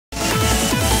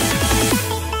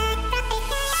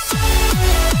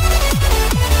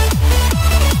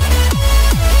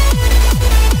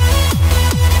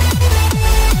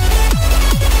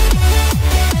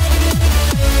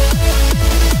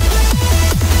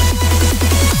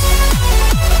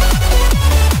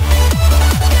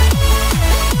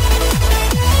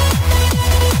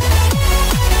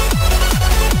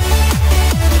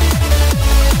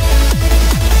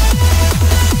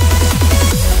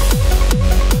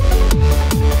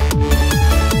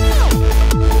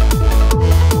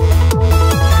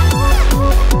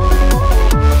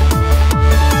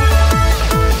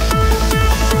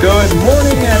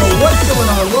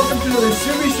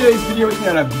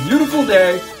a beautiful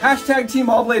day. Hashtag Team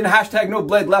All Blade and hashtag No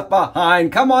Blade Left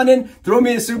Behind. Come on in, throw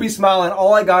me a Subi smile, and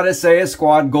all I gotta say is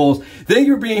squad goals. Thank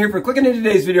you for being here, for clicking into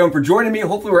today's video, and for joining me.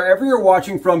 Hopefully wherever you're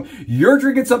watching from, you're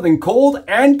drinking something cold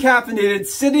and caffeinated,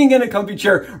 sitting in a comfy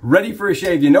chair, ready for a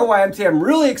shave. You know why I'm today? I'm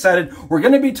really excited. We're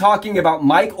gonna be talking about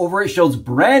Mike over at Shield's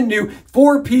brand new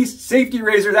 4-piece safety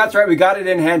razor. That's right, we got it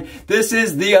in hand. This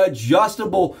is the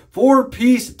adjustable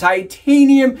 4-piece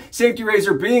titanium safety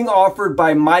razor being offered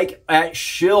by Mike at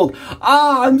Shield.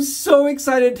 I'm so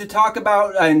excited to talk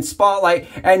about and spotlight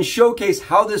and showcase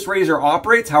how this razor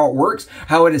operates, how it works,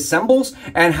 how it assembles,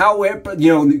 and how it,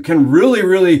 can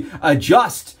really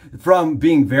adjust from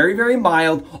being very, very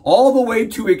mild all the way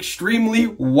to extremely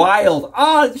wild.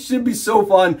 This should be so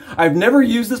fun. I've never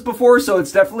used this before, so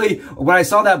it's definitely, when I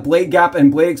saw that blade gap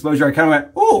and blade exposure, I kind of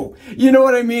went, oh, you know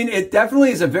what I mean? It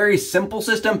definitely is a very simple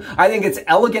system. I think it's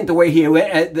elegant the way he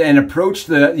went and approached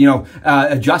the,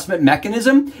 adjustment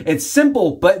mechanism. It's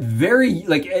simple, but very,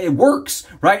 it works,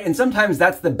 right? And sometimes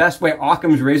that's the best way.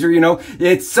 Occam's razor,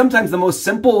 it's sometimes the most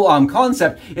simple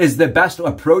concept is the best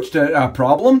approach to a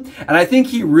problem. And I think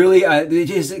he really, I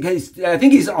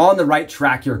think he's on the right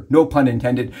track here, no pun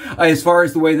intended, as far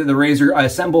as the way that the razor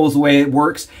assembles, the way it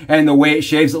works, and the way it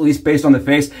shaves, at least based on the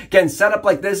face. Again, set up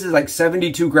like this is like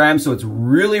 72 grams, so it's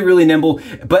really nimble,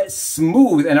 but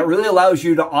smooth, and it really allows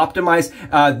you to optimize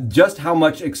just how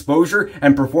much exposure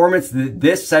and performance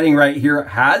this setting right here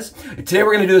has. Today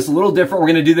we're going to do this a little different. We're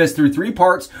going to do this through 3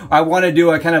 parts. I want to do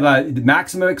a kind of a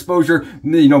maximum exposure,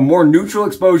 more neutral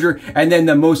exposure, and then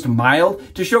the most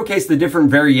mild, to showcase the different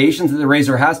variations that the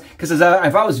razor has, because if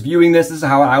I was viewing this is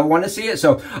how I want to see it.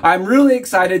 So I'm really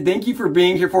excited. Thank you for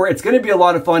being here for it. It's going to be a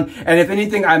lot of fun, and if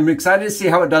anything, I'm excited to see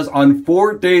how it does on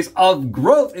 4 days of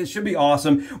growth. It should be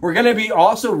awesome. We're going to be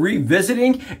also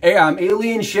revisiting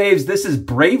Alien Shaves. This is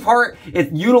Braveheart.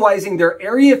 It's utilizing their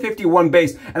Area 51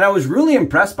 base, and I was really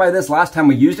impressed by this last time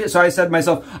we used it, so I said to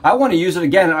myself, I want to use it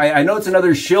again. I know it's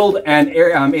another Shield and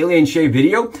Alien Shave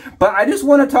video, but I just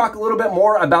want to talk a little bit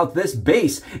more about this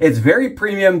base. It's very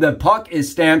premium. The puck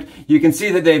is stamped. You can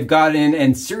see that they've got in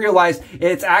and serialized.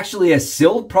 It's actually a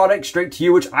sealed product straight to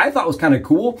you, which I thought was kind of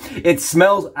cool. It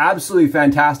smells absolutely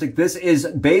fantastic. This is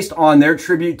based on their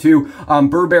tribute to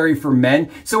Burberry for Men.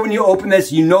 So when you open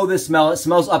this, you know this smell. It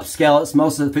smells upscale. It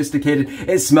smells sophisticated.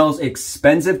 It smells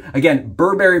expensive. Again,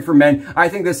 Burberry for Men. I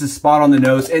think this is spot on the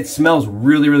nose. It smells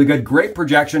really good. Great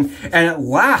projection. And it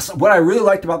lasts. What I really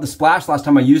liked about the splash last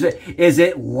time I used it is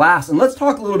it lasts. And let's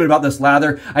talk a little bit about this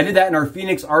lather. I did that in our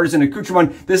Phoenix Artisan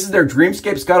Accoutrement. This is their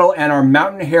Dreamscape Scuttle and our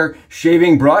Mountain Hare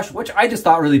shaving brush, which I just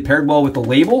thought really paired well with the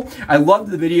label. I loved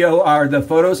the video or the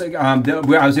photos that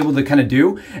I was able to kind of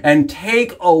do, and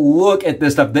take a look at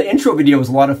this stuff. The intro video was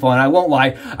a lot of fun. I won't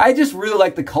lie. I just really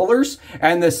like the colors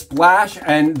and the splash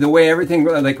and the way everything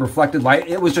reflected light.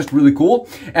 It was just really cool.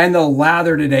 And the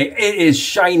lather today, it is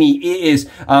shiny. It is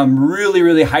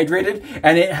really hydrated,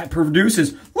 and it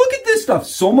produces, look at this stuff,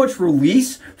 so much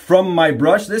release from my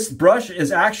brush. This brush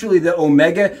is actually the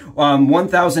Omega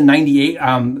 1098.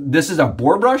 This is a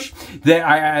bore brush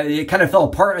that it kind of fell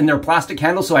apart in their plastic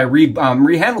handle, so I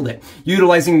rehandled it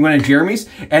utilizing one of Jeremy's.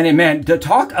 And man, to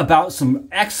talk about some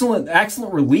excellent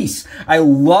release. I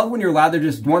love when your lather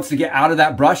just wants to get out of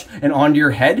that brush and onto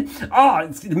your head.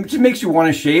 It just makes you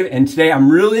want to shave. And today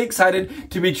I'm really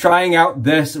excited to be trying out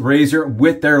this razor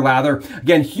with their lather.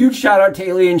 Again, huge shout out to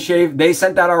Alien Shave. They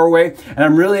sent that our way, and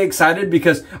I'm really excited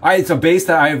because it's a base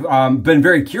that I've been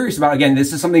very curious about. Again,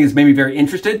 this is something that's made me very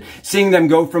interested. Seeing them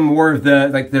go from more of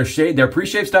the their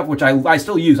pre-shave stuff, which I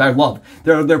still use. I love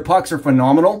their pucks are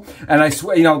phenomenal, and I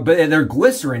swear, but they're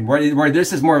glycerin. Where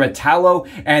this is more of a tallow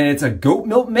and it's a goat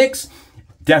milk mix.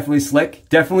 Definitely slick,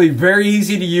 definitely very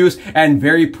easy to use, and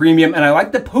very premium. And I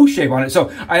like the post shave on it. So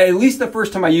at least the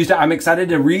first time I used it, I'm excited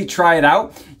to retry it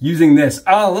out using this.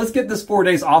 Let's get this 4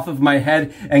 days off of my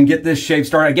head and get this shave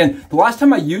started. Again, the last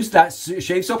time I used that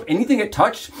shave soap, anything it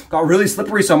touched got really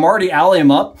slippery. So I'm already allying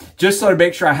them up just so to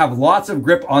make sure I have lots of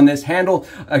grip on this handle.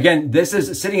 Again, this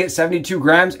is sitting at 72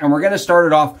 grams, and we're going to start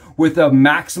it off with a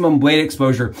maximum blade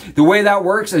exposure. The way that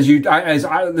works is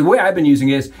the way I've been using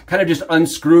it is kind of just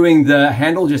unscrewing the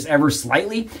handle just ever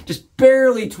slightly, just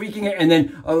barely tweaking it, and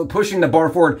then pushing the bar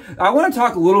forward. I want to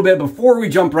talk a little bit before we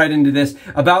jump right into this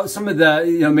about some of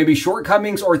the maybe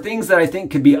shortcomings or things that I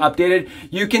think could be updated.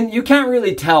 You can't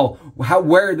really tell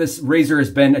where this razor has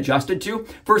been adjusted to.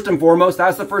 First and foremost,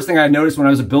 that's the first thing I noticed when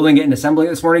I was building it and assembling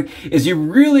it this morning, is you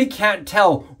really can't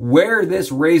tell where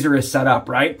this razor is set up,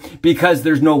 right? Because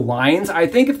there's no lines. I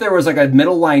think if there was like a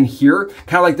middle line here,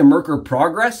 kind of like the Merkur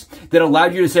Progress, that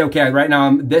allowed you to say, okay, right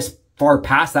now this far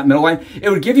past that middle line, it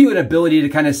would give you an ability to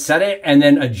kind of set it and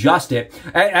then adjust it.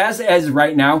 As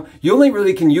right now, you only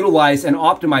really can utilize and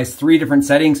optimize 3 different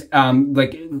settings,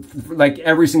 like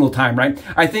every single time, right?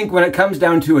 I think when it comes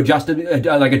down to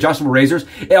adjustable razors,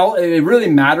 it really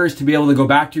matters to be able to go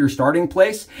back to your starting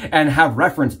place and have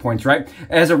reference points, right?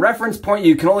 As a reference point,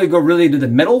 you can only go really to the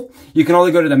middle, you can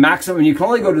only go to the maximum, and you can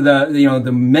only go to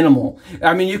the minimal.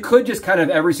 I mean, you could just kind of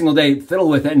every single day fiddle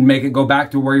with it and make it go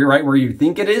back to where you're right where you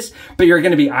think it is, but you're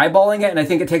going to be eyeballing it, and I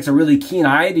think it takes a really keen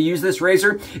eye to use this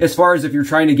razor as far as if you're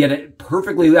trying to get it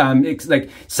perfectly like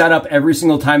set up every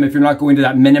single time if you're not going to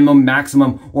that minimum,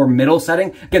 maximum, or middle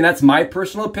setting. Again, that's my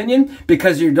personal opinion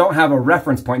because you don't have a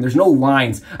reference point. There's no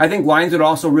lines. I think lines would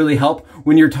also really help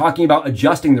when you're talking about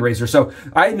adjusting the razor. So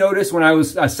I noticed when I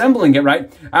was assembling it,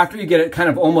 right, after you get it kind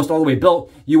of almost all the way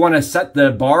built, you want to set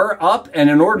the bar up, and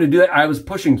in order to do that, I was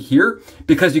pushing here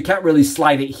because you can't really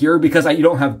slide it here because you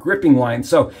don't have gripping lines.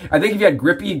 So I think if you had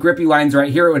grippy lines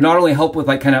right here, it would not only help with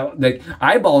like kind of like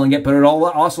eyeballing it, but it would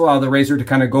also allow the razor to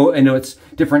kind of go into its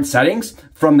different settings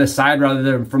from the side rather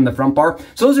than from the front bar.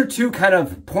 So those are 2 kind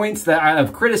of points that I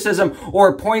have criticism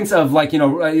or points of like,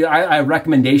 I have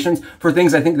recommendations for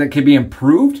things I think that could be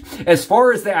improved. As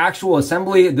far as the actual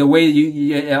assembly, the way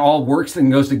it all works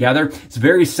and goes together, it's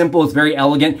very simple, it's very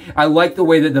elegant. I like the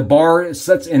way that the bar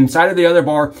sits inside of the other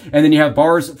bar, and then you have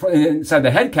bars inside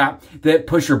the head cap that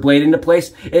push your blade into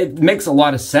place. It makes a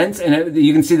lot of sense, and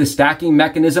you can see the stacking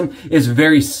mechanism is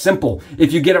very simple.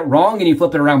 If you get it wrong and you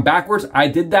flip it around backwards, I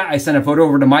did that. I sent a photo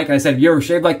over to Mike and I said, have you ever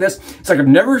shaved like this? It's like, I've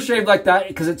never shaved like that,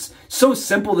 because it's so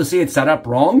simple to see it set up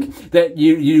wrong that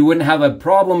you wouldn't have a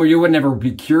problem, or you would never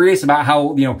be curious about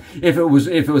how, if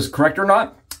it was correct or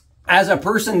not. As a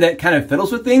person that kind of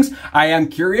fiddles with things, I am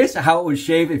curious how it would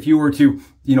shave if you were to,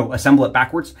 assemble it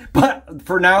backwards. But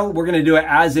for now, we're going to do it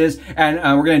as is, and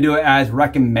we're going to do it as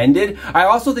recommended. I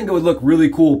also think it would look really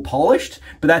cool polished,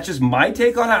 but that's just my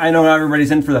take on it. I know not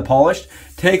everybody's in for the polished.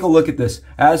 Take a look at this.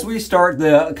 As we start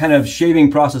the kind of shaving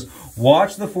process,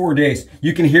 watch the 4 days.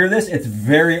 You can hear this. It's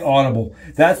very audible.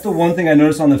 That's the one thing I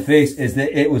noticed on the face, is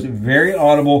that it was very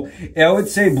audible. I would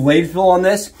say blade fill on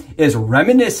this is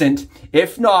reminiscent,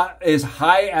 if not as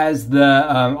high as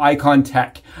the Icon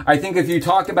Tech. I think if you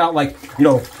talk about like,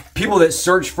 people that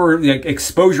search for like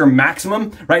exposure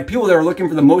maximum, right? People that are looking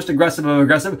for the most aggressive of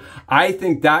aggressive, I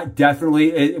think that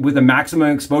definitely with the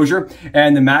maximum exposure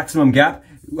and the maximum gap,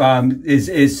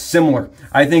 is similar.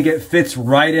 I think it fits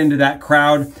right into that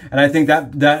crowd, and I think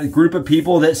that group of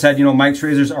people that said, Mike's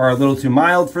razors are a little too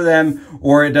mild for them,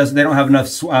 or they don't have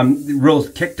enough real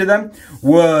kick to them,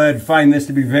 would find this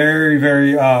to be very,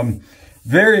 very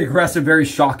very aggressive, very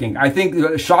shocking. I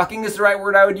think shocking is the right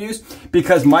word I would use,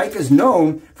 because Mike is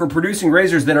known for producing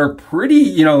razors that are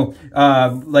pretty,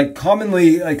 like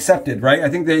commonly accepted, right? I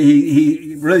think that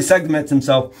he really segments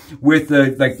himself with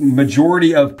the like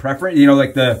majority of preference,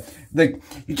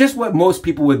 just what most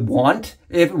people would want.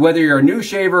 Whether you're a new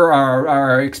shaver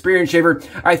or experienced shaver,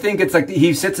 I think it's like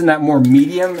he sits in that more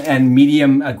medium and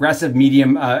medium aggressive,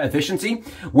 medium efficiency.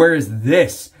 Whereas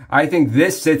this, I think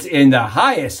this sits in the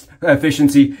highest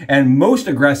efficiency and most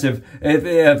aggressive,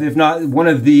 if not one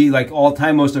of the like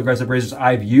all-time most aggressive razors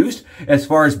I've used as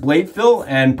far as blade fill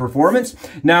and performance.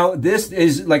 Now, this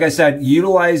is, like I said,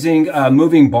 utilizing a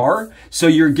moving bar. So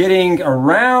you're getting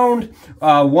around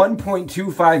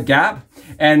 1.25 gap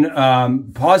and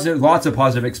lots of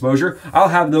positive exposure. I'll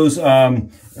have those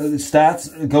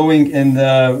stats going in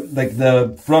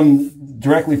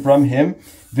directly from him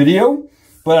video.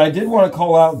 But I did want to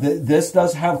call out that this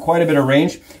does have quite a bit of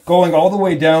range, going all the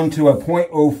way down to a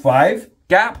 0.05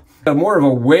 gap. More of a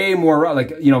way more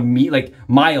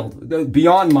mild,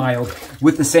 beyond mild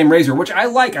with the same razor, which I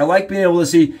like. I like being able to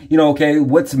see, okay,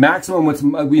 what's maximum, what's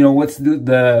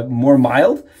the more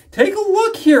mild. Take a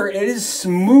look here. It is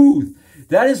smooth.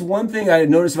 That is one thing I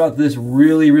noticed about this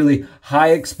really, really high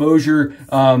exposure,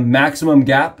 maximum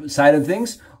gap side of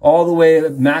things, all the way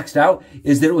maxed out,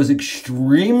 is that it was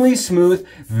extremely smooth,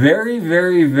 very,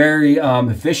 very, very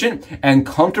efficient and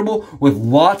comfortable with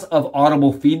lots of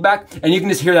audible feedback. And you can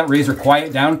just hear that razor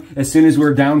quiet down as soon as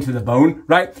we're down to the bone,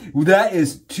 right? That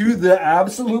is to the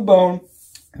absolute bone.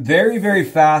 Very, very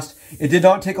fast. It did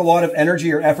not take a lot of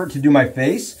energy or effort to do my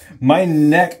face. My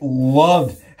neck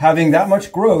loved having that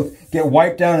much growth get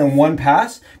wiped down in one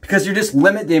pass, because you just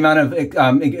limit the amount of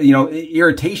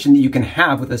irritation that you can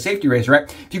have with a safety razor, right?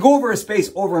 If you go over a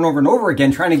space over and over and over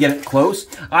again trying to get it close,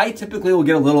 I typically will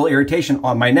get a little irritation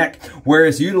on my neck.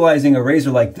 Whereas utilizing a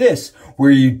razor like this, where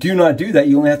you do not do that,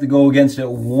 you only have to go against it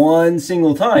one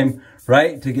single time,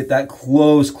 right, to get that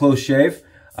close shave.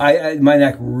 My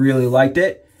neck really liked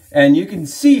it. And you can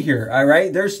see here, all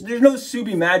right, there's no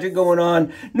Subi magic going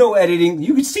on, no editing.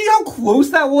 You can see how close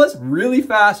that was, really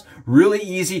fast, really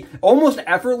easy, almost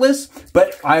effortless,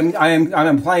 but I'm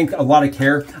applying a lot of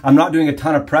care. I'm not doing a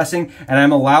ton of pressing, and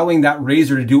I'm allowing that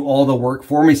razor to do all the work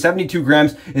for me. 72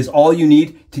 grams is all you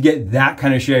need to get that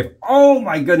kind of shave. Oh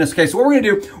my goodness. Okay, so what we're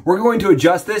gonna do, we're going to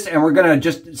adjust this, and we're gonna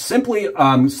just simply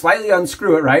slightly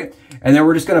unscrew it, right? And then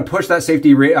we're just gonna push that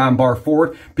safety bar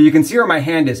forward. But you can see where my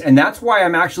hand is, and that's why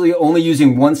I'm actually only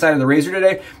using one side of the razor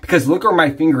today, because look where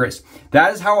my finger is.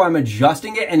 That is how I'm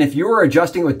adjusting it. And if you were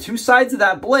adjusting with two sides of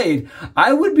that blade,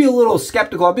 I would be a little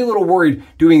skeptical. I'd be a little worried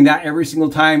doing that every single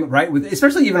time, right?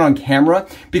 Especially even on camera,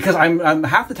 because I'm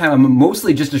half the time I'm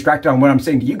mostly just distracted on what I'm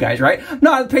saying to you guys, right? I'm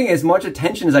not paying as much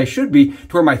attention as I should be to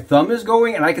where my thumb is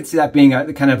going, and I could see that being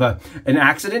a kind of an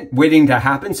accident waiting to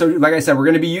happen. So like I said, we're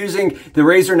going to be using the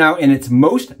razor now in its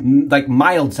most like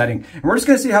mild setting, and we're just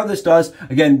going to see how this does.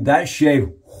 Again, that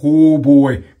shave, oh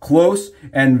boy, close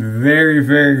and very,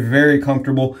 very, very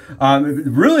comfortable.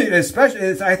 Really,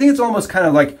 especially, I think it's almost kind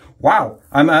of like, wow,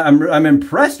 I'm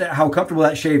impressed at how comfortable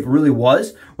that shave really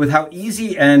was, with how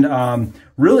easy and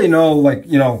really no, like,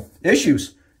 you know,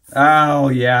 issues. Oh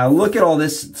yeah, look at all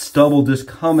this stubble just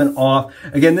coming off.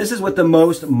 Again, this is with the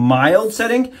most mild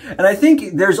setting, and I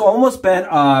think there's almost been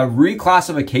a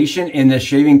reclassification in the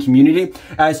shaving community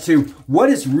as to what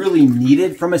is really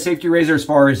needed from a safety razor as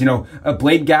far as, you know, a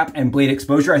blade gap and blade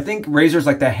exposure. I think razors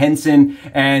like the Henson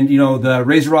and, you know, the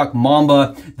RazorRock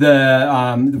Mamba,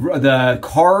 the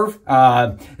Carve,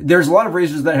 there's a lot of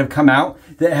razors that have come out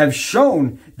that have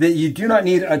shown that you do not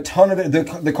need a ton of it.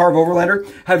 The Carve Overlander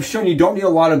have shown you don't need a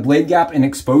lot of blade gap and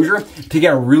exposure to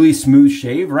get a really smooth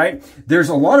shave, right? There's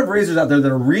a lot of razors out there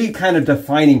that are really kind of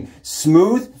defining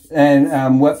smooth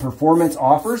and what performance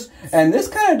offers. And this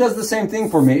kind of does the same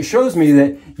thing for me. It shows me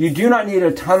that you do not need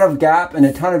a ton of gap and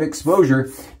a ton of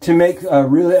exposure to make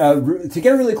to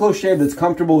get a really close shave that's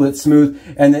comfortable, that's smooth,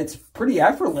 and that's pretty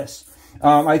effortless.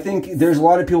 I think there's a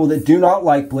lot of people that do not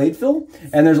like blade fill,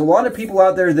 and there's a lot of people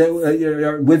out there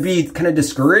that would be kind of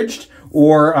discouraged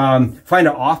or find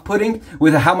it off-putting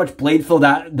with how much blade fill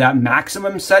that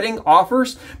maximum setting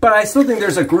offers. But I still think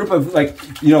there's a group of, like,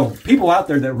 you know, people out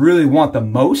there that really want the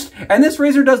most, and this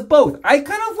razor does both. I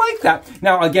kind of like that.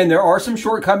 Now, again, there are some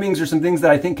shortcomings or some things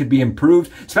that I think could be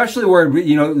improved, especially where,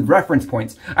 you know, reference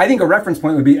points. I think a reference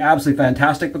point would be absolutely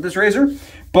fantastic with this razor.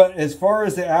 But as far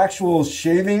as the actual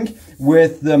shaving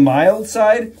with the mild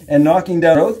side and knocking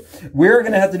down both, we're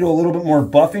going to have to do a little bit more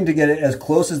buffing to get it as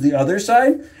close as the other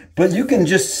side. But you can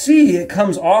just see it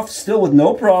comes off still with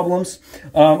no problems.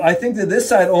 I think that this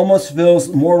side almost feels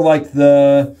more like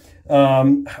the,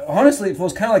 honestly, it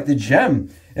feels kind of like the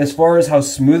Gem as far as how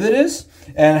smooth it is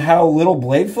and how little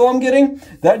blade fill I'm getting.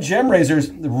 That Gem razor is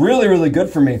really, really good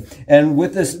for me. And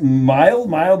with this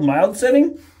mild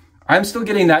setting, I'm still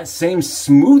getting that same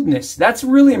smoothness. That's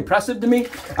really impressive to me.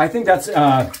 I think that's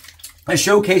a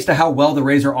showcase to how well the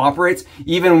razor operates,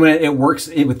 even when it works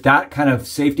with that kind of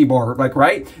safety bar, like,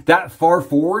 right, that far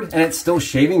forward, and it's still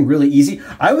shaving really easy.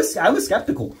 I was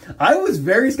skeptical. I was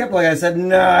very skeptical. Like I said,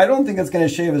 nah, I don't think it's going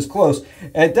to shave as close.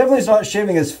 It definitely is not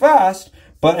shaving as fast.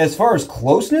 But as far as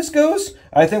closeness goes,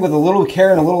 I think with a little care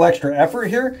and a little extra effort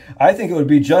here, I think it would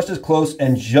be just as close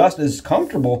and just as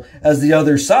comfortable as the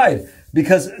other side,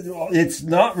 because it's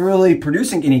not really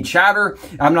producing any chatter.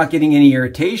 I'm not getting any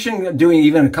irritation, doing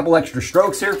even a couple extra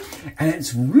strokes here, and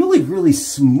it's really, really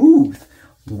smooth.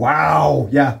 Wow.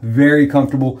 Yeah, very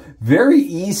comfortable, very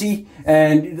easy.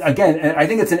 And again, I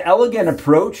think it's an elegant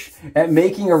approach at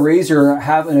making a razor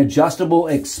have an adjustable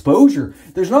exposure.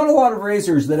 There's not a lot of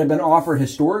razors that have been offered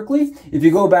historically. If you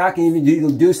go back and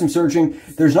you do some searching,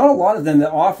 there's not a lot of them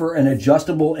that offer an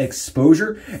adjustable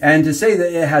exposure. And to say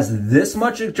that it has this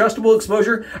much adjustable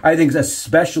exposure, I think is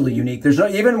especially unique. There's not,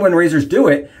 even when razors do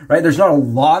it, right, there's not a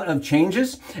lot of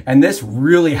changes. And this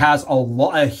really has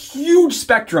a huge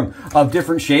spectrum of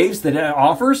different shaves that it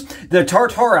offers. The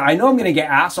Tartara, I know I'm going to get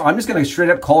asked, so I'm just going to straight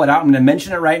up call it out. I'm going to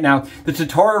mention it right now. The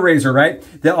Tartara razor, right,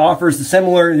 that offers the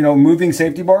similar, you know, moving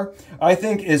safety bar, I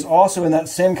think is also in that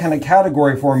same kind of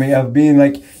category for me of being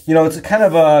like, you know, it's a kind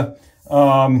of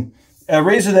a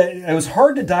razor that it was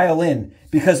hard to dial in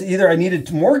because either I needed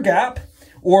more gap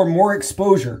or more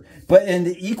exposure. but in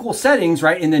the equal settings,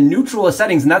 right, in the neutral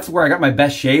settings, and that's where I got my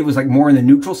best shave, was like more in the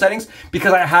neutral settings,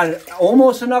 because I had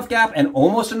almost enough gap and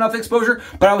almost enough exposure,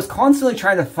 but I was constantly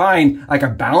trying to find like a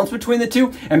balance between the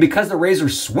two. And because the razor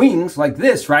swings like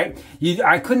this, right,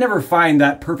 I could never find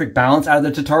that perfect balance out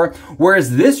of the Tatara.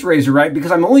 Whereas this razor, right,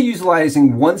 because I'm only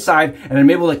utilizing one side and I'm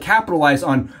able to capitalize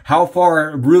on how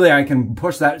far really I can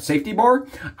push that safety bar,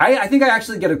 I think I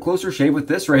actually get a closer shave with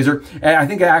this razor, and I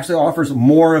think it actually offers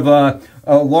more of a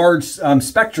large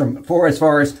spectrum for as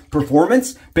far as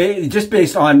performance, just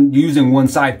based on using one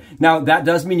side. Now, that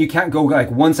does mean you can't go like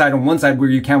one side on one side where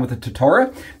you can with the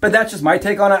Tatara, but that's just my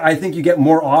take on it. I think you get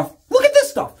more off. Look at this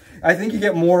stuff. I think you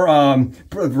get more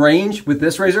range with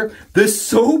this razor. This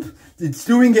soap, it's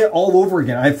doing it all over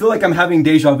again. I feel like I'm having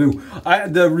deja vu.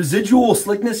 The residual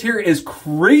slickness here is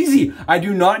crazy. I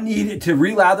do not need it to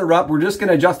relather up. We're just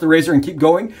gonna adjust the razor and keep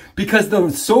going because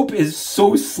the soap is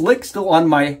so slick still on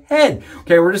my head.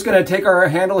 Okay, we're just gonna take our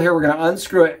handle here. We're gonna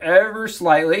unscrew it ever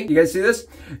slightly. You guys see this?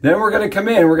 Then we're gonna come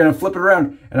in, we're gonna flip it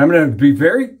around, and I'm gonna be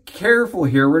very careful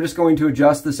here. We're just going to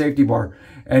adjust the safety bar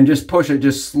and just push it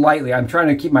just slightly. I'm trying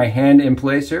to keep my hand in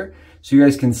place here so you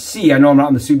guys can see. I know I'm not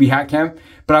on the Subi hat cam,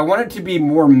 but I want it to be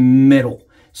more middle.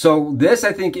 So this,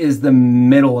 I think, is the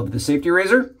middle of the safety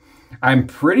razor. I'm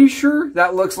pretty sure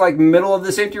that looks like middle of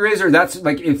the safety razor. That's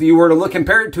like, if you were to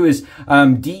compare it to his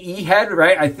DE head,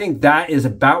 right? I think that is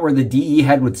about where the DE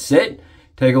head would sit.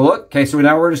 Take a look. Okay, so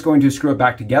now we're just going to screw it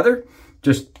back together.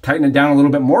 Just tighten it down a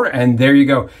little bit more, and there you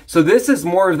go. So this is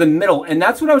more of the middle, and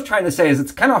that's what I was trying to say, is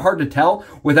it's kind of hard to tell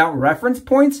without reference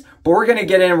points, but we're gonna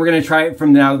get in and we're gonna try it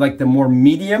from now, like the more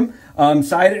medium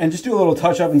side, and just do a little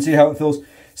touch up and see how it feels.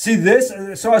 See this,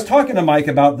 so I was talking to Mike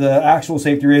about the actual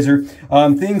safety razor,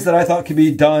 things that I thought could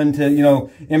be done to, you know,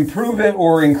 improve it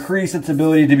or increase its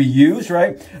ability to be used,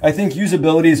 right? I think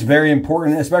usability is very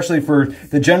important, especially for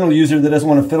the general user that doesn't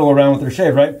want to fiddle around with their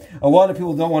shave, right? A lot of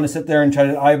people don't want to sit there and try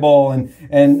to eyeball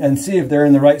and see if they're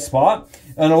in the right spot.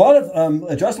 And a lot of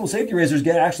adjustable safety razors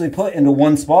get actually put into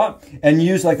one spot and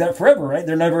used like that forever, right?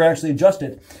 They're never actually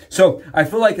adjusted. So I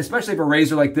feel like, especially if a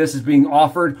razor like this is being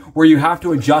offered where you have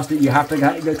to adjust it, you have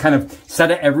to kind of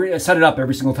set it up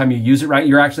every single time you use it, right?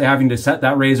 You're actually having to set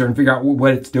that razor and figure out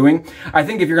what it's doing. I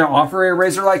think if you're going to offer a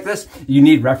razor like this, you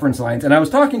need reference lines. And I was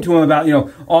talking to him about, you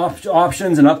know,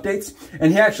 options and updates.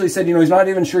 And he actually said, you know, he's not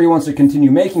even sure he wants to continue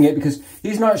making it because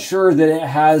he's not sure that it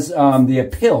has the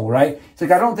appeal, right? It's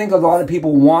like, I don't think a lot of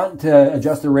people want to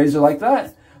adjust their razor like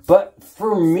that. But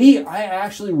for me, I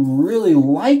actually really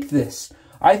like this.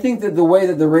 I think that the way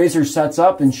that the razor sets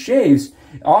up and shaves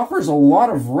offers a lot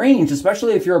of range,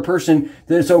 especially if you're a person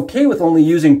that's okay with only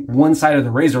using one side of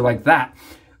the razor like that.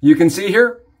 You can see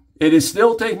here, it is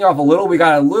still taking off a little. We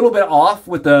got a little bit off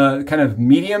with the kind of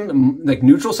medium, like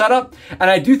neutral setup. And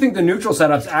I do think the neutral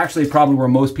setup's actually probably where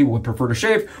most people would prefer to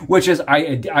shave, which is,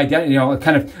 you know,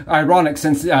 kind of ironic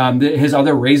since his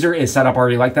other razor is set up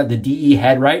already like that. The DE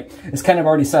head, right? It's kind of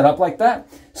already set up like that.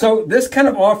 So this kind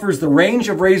of offers the range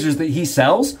of razors that he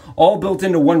sells, all built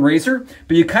into one razor,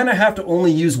 but you kind of have to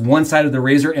only use one side of the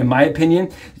razor, in my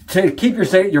opinion, to keep your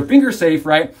finger safe,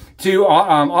 right? To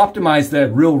optimize the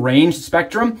real range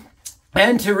spectrum.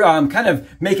 And to kind of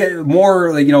make it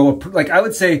more, like, you know, like I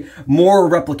would say more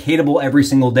replicatable every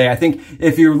single day. I think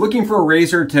if you're looking for a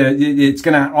razor it's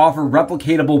going to offer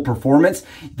replicatable performance,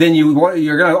 then you're going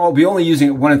to be only using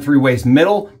it one of three ways: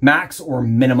 middle, max, or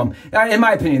minimum. In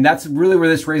my opinion, that's really where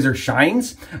this razor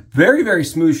shines. Very, very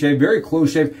smooth shave, very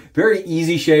close shave, very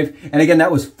easy shave. And again,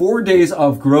 that was 4 days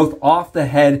of growth off the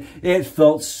head. It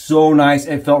felt so nice.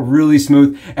 It felt really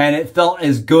smooth, and it felt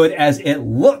as good as it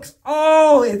looks.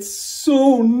 Oh, it's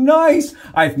so nice.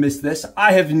 I've missed this.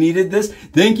 I have needed this.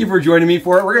 Thank you for joining me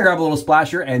for it. We're gonna grab a little splash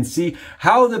here and see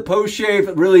how the post shave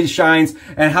really shines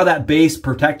and how that base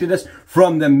protected us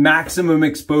from the maximum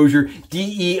exposure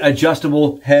DE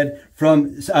adjustable head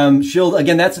from Shield.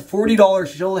 Again, that's a $40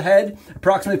 Shield head,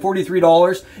 approximately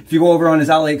 $43. If you go over on his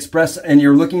AliExpress and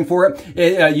you're looking for it,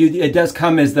 it does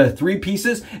come as the 3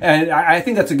 pieces, and I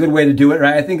think that's a good way to do it,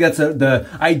 right? I think that's the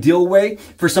ideal way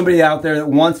for somebody out there that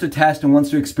wants to test and wants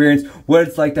to experience what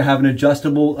it's like to have an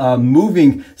adjustable,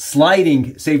 moving,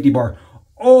 sliding safety bar.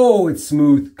 Oh, it's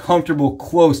smooth, comfortable,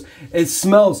 close. It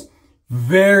smells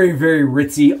very, very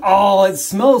ritzy. Oh, it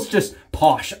smells just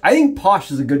posh. I think posh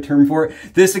is a good term for it.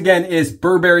 This again is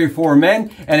Burberry for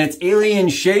Men, and it's Alien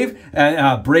Shave and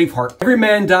Braveheart. Every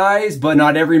man dies, but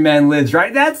not every man lives,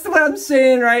 right? That's what I'm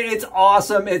saying, right? It's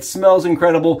awesome. It smells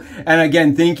incredible. And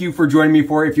again, thank you for joining me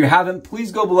for it. If you haven't,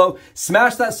 please go below,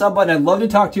 smash that sub button. I'd love to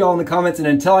talk to you all in the comments. And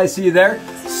until I see you there,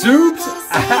 soups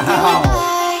out.